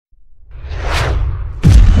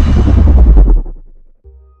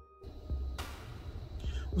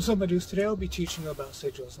What's up, my dudes? Today I'll be teaching you about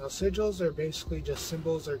sigils. Now, sigils are basically just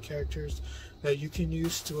symbols or characters that you can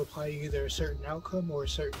use to apply either a certain outcome or a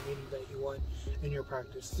certain meaning that you want in your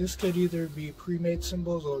practice. This could either be pre-made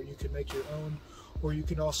symbols, or you can make your own, or you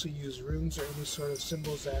can also use runes or any sort of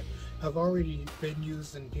symbols that have already been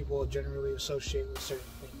used and people generally associate with certain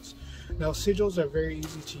things. Now, sigils are very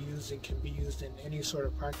easy to use and can be used in any sort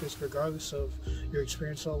of practice, regardless of your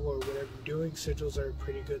experience level or whatever you're doing. Sigils are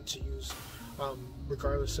pretty good to use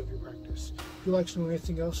regardless of your practice. If you'd like to know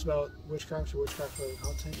anything else about witchcraft or witchcraft related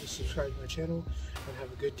content, just subscribe to my channel and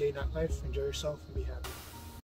have a good day, not life. Enjoy yourself and be happy.